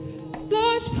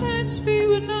 Life's plans for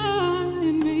you and I,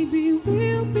 and maybe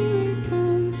we'll be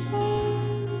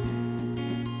reconciled.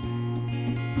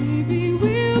 Maybe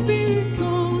we'll be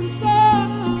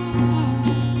reconciled.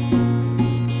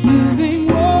 Living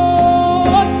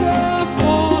water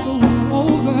for the one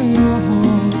over your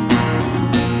heart.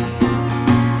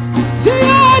 See,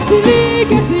 I delete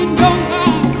getting younger.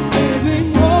 Living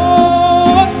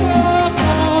water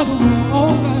for the one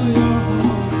over your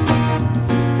heart.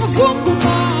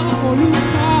 Kasukuma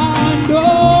olutando,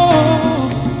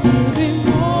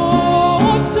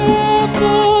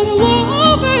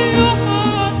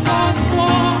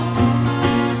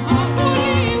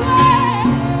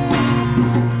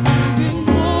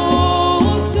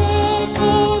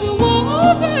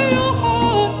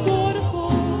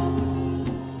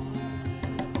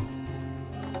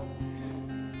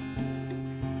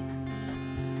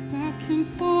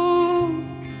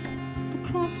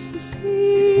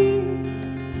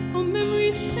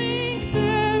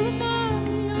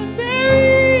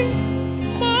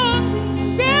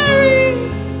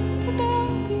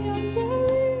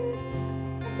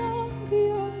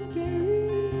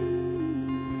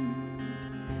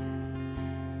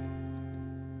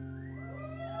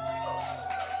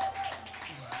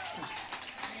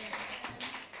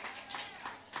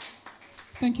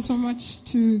 Thank you so much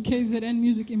to KZN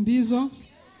Music Imbizo.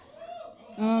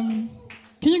 Can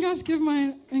you guys give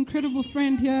my incredible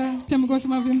friend here, Temugosa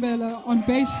Mavimbela, on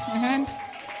bass a hand?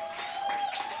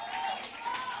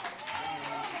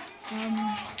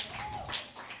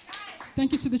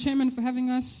 Thank you to the chairman for having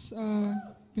us.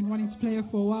 Been wanting to play here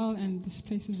for a while, and this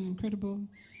place is incredible.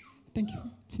 Thank you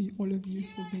to all of you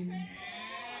for being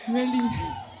really...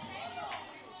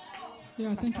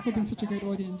 Yeah, thank you for being such a great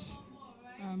audience.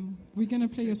 We're going to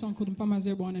play a song called Mfama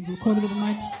Zebon and we'll call it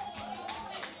overnight.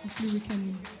 Hopefully we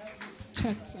can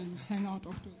chat and hang out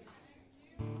afterwards.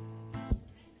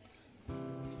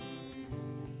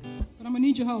 But I'm going to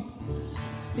need your help.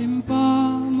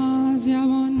 Mfama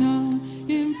Zebona,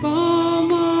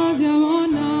 Mfama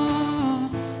Zebona,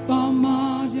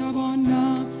 Mfama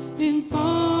Zebona,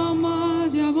 Mfama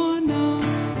Zebona,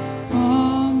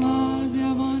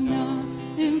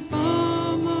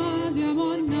 Mfama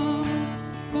Zebona,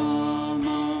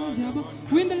 Mfama Zebona.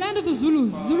 We're in the land of the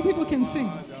Zulus. Zulu people can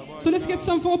sing. So let's get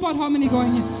some 4-part harmony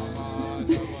going here.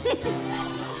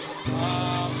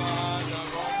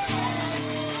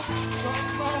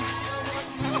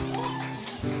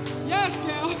 Yes,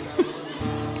 girl.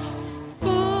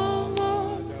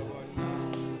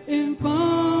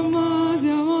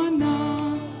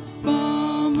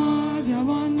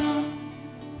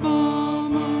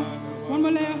 One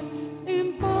more layer.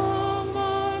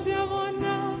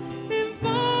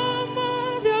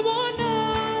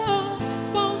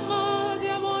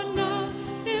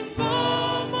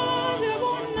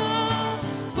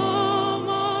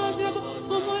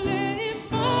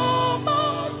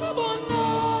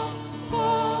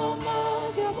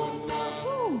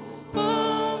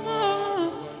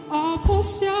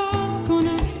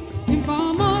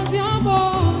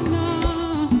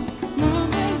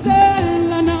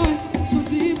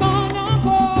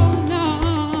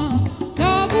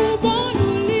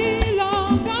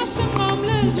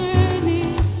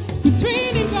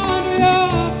 Between it and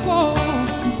Yako,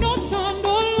 no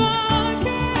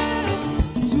Sandolake,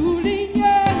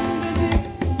 Sulinye,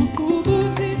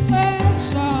 Kubuti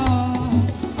Pesha,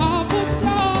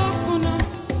 Abusakona,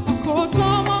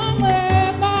 Akotwa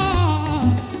Mangleba,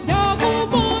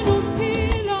 Yagubonu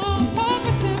Pila,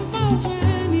 Pakatempa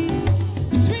Sweni,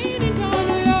 between it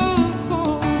and Yako,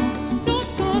 no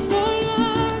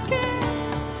Sandolake.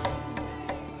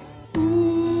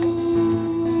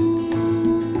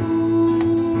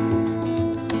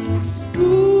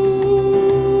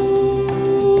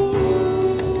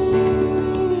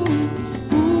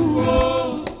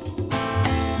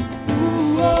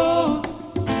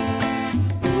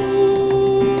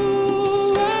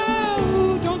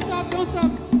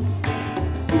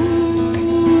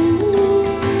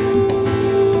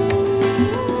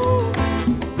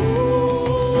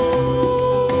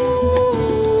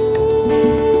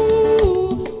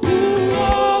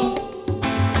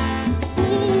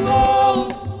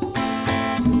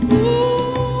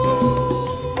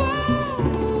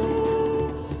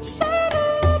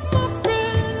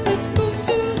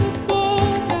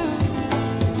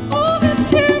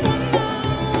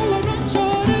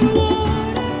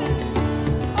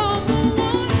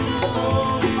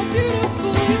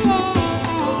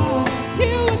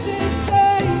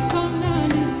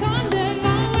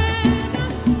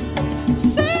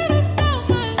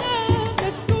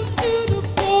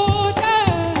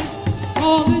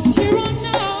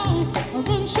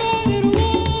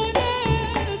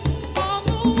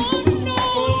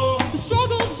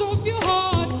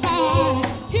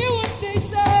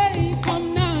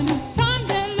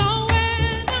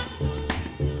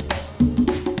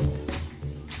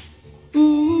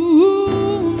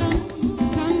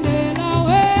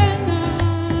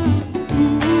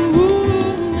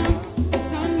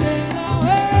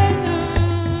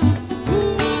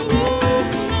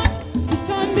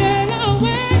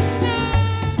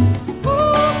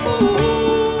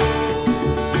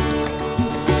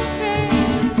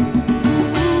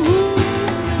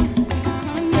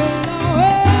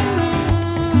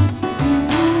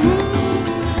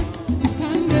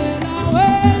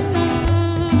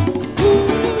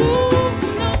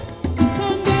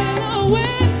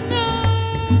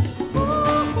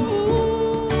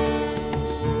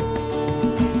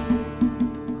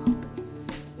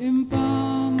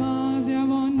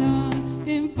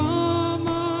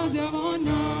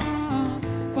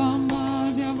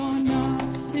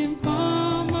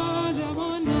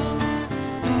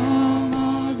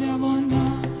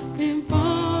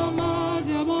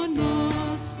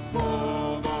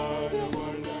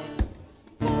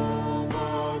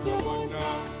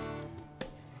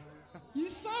 You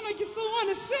sound like you still want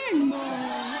to sing, though.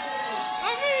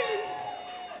 I mean,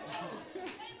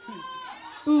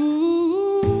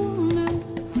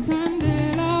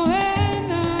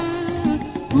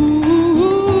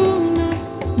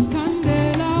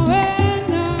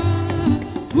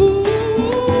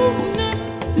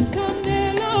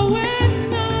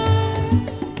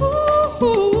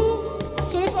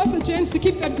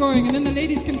 going, and then the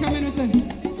ladies can come in with the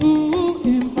ooh,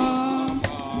 impam,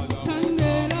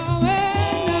 standela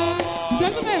wena.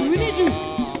 Gentlemen, we need you.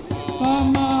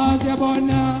 Impama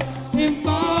ziyabona,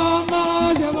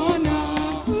 impama ziyabona,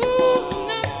 ooh,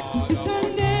 na,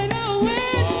 standela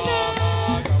wena.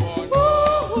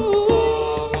 Ooh.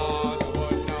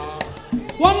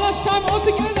 One last time, all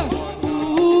together.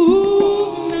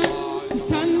 Ooh, na,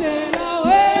 standela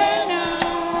wena.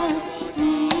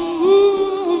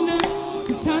 Ooh, na,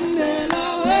 standela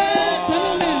wena.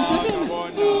 Gentlemen.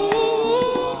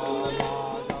 Ooh,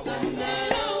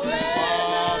 standela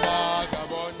wena.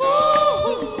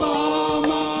 Ooh,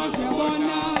 impama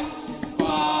ziyabona,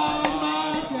 impama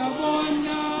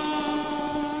ziyabona.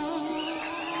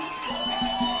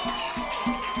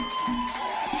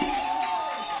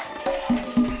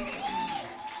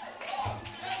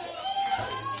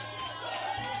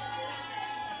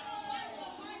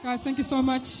 Guys, thank you so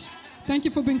much. Thank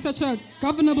you for being such a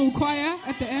governable choir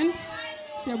at the end.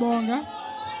 Siyabonga.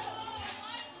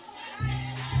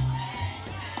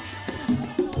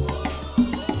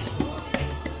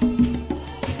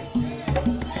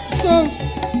 So,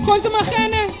 Xhosa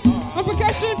Magene on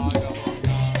percussion.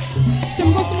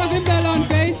 Tim Vimbela on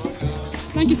bass.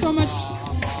 Thank you so much.